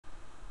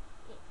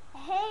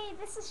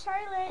this is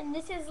Charlotte. And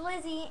this is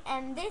Lizzie,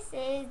 and this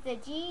is the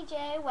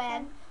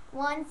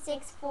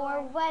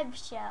gjweb164 web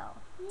show.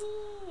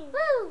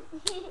 Woo!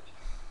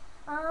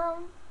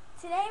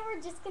 Today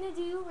we're just gonna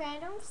do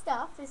random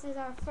stuff. This is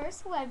our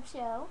first web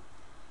show.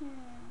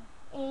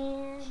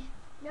 And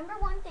number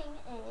one thing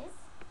is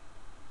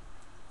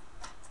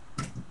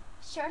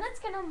Charlotte's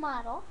gonna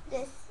model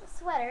this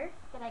sweater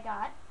that I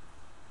got.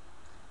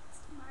 It's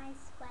my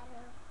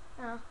sweater.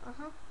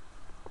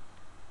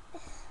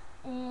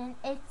 And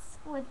it's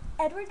with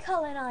Edward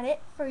Cullen on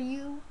it for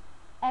you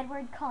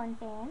Edward Cullen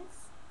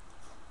fans.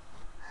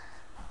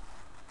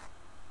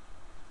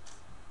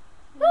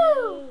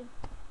 Woo!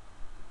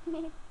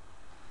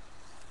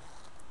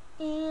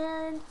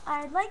 And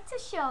I'd like to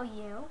show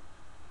you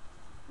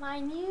my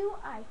new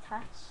eye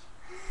touch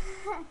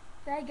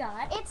that I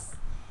got.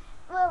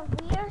 Well,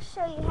 we'll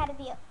show you how to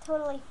be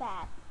totally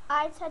fat.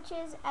 Eye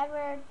touches,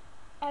 Edward,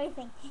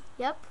 everything.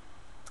 Yep.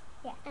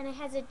 Yeah. And it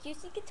has a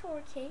Juicy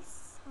Couture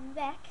case on the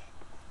back.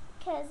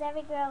 Because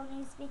every girl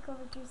needs to be cool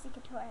with Juicy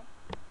Couture.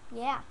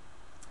 Yeah.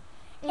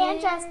 And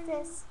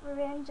Justice. We're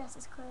wearing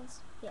Justice clothes.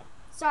 Yeah.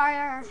 Sorry,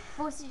 our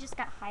voices just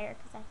got higher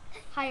because I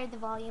highered the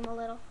volume a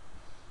little.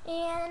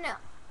 And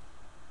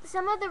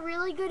some of the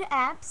really good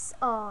apps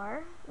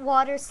are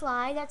Water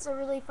Slide. That's a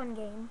really fun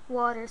game.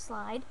 Water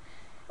Slide.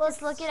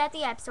 Just look it at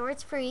the App Store.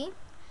 It's free.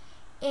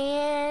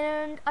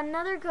 And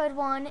another good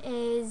one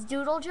is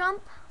Doodle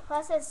Jump.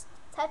 Plus it's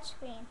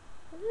touchscreen.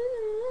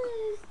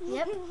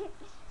 Yep.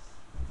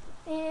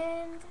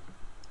 And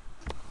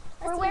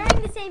we're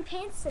wearing the same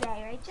pants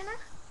today, right, Jenna?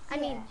 I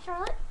mean,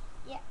 Charlotte?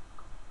 Yeah.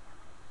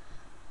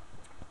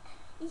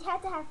 You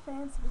have to have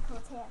friends to be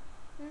cool too.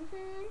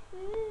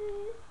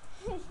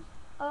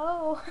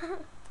 Oh.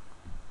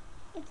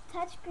 It's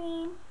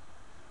touchscreen.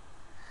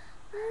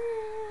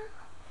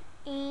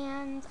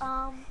 And,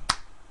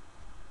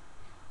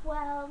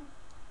 well,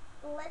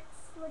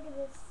 let's look at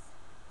this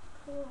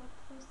cool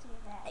poster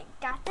that I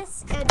got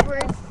this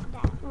Edward,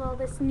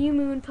 this New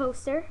Moon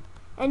poster.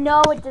 And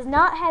no, it does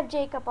not have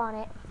Jacob on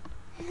it.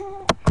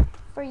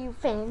 For you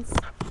fans.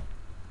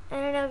 I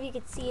don't know if you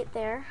could see it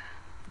there.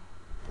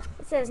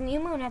 It says New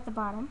Moon at the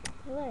bottom.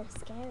 Ooh, that's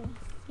scary.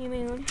 New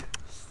Moon.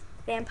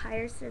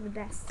 Vampires are the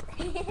best.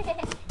 And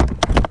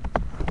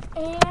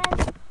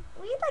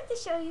we'd like to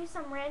show you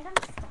some random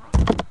stuff.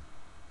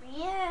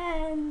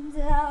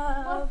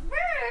 Well,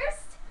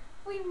 first,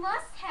 we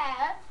must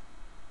have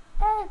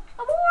a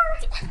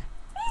board.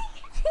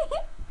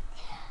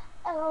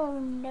 Oh,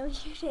 no,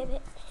 you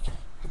didn't.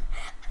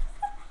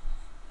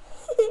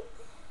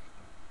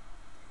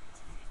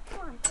 Come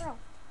on, girl.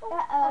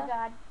 Uh-oh. Oh,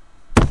 God.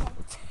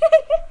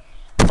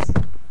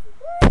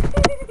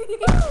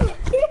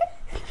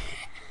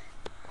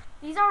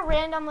 These are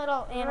random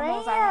little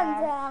animals I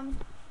have.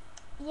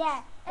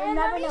 Yeah, And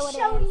never let me know what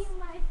show it is. you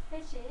my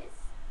fishes.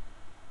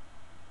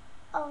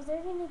 Oh,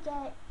 they're gonna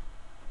get.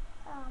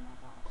 Oh my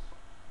gosh.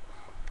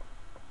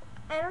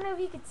 I don't know if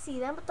you could see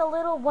them, but the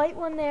little white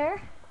one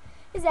there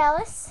is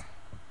Alice.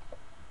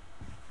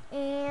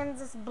 And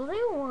this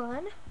blue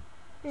one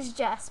is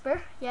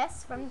Jasper.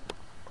 Yes, from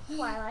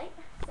Twilight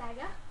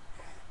Saga.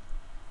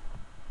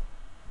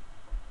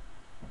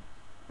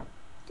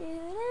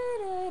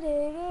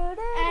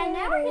 And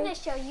now we're going to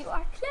show you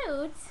our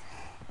clothes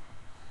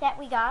that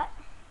we got.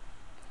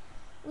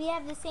 We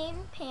have the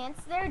same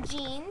pants. They're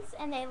jeans,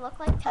 and they look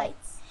like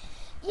tights.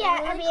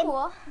 Yeah, they're really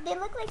cool. They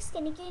look like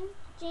skinny jeans,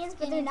 but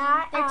Skinny they're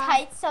not. They're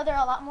tights, so they're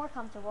a lot more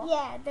comfortable.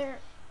 Yeah,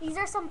 These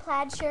are some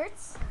plaid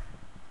shirts.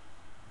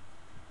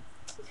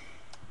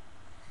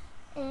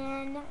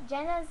 And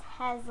Jenna's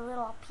has a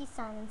little peace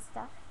sign and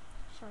stuff.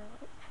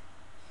 Charlotte.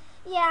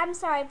 Yeah, I'm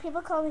sorry.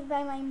 People call me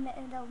by my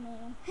middle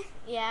name.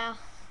 Yeah.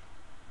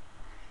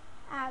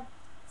 Yeah.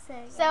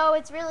 So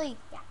it's really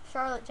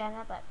Charlotte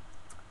Jenna, but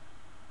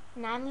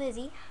and I'm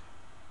Lizzie.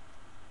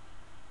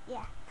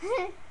 Yeah.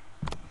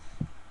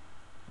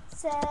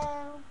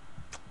 So,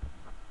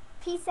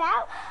 peace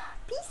out.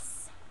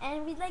 Peace.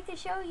 And we'd like to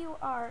show you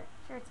our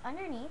shirts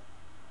underneath.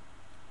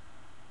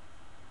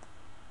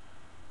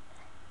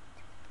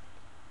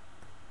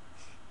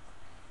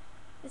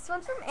 This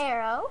one's from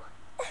Arrow.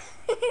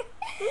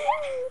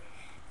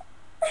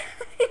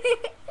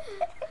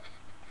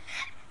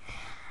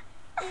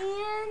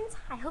 And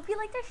I hope you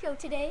liked our show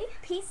today.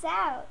 Peace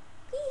out.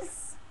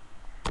 Peace.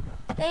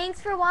 Thanks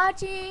for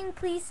watching.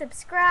 Please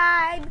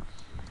subscribe.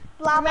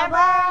 Blah, blah,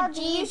 blah.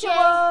 The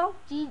usual.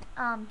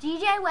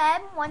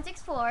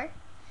 gjweb164.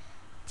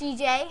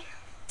 GJ.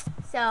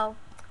 So,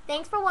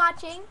 thanks for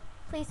watching.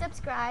 Please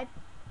subscribe.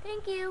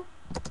 Thank you.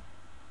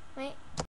 Wait.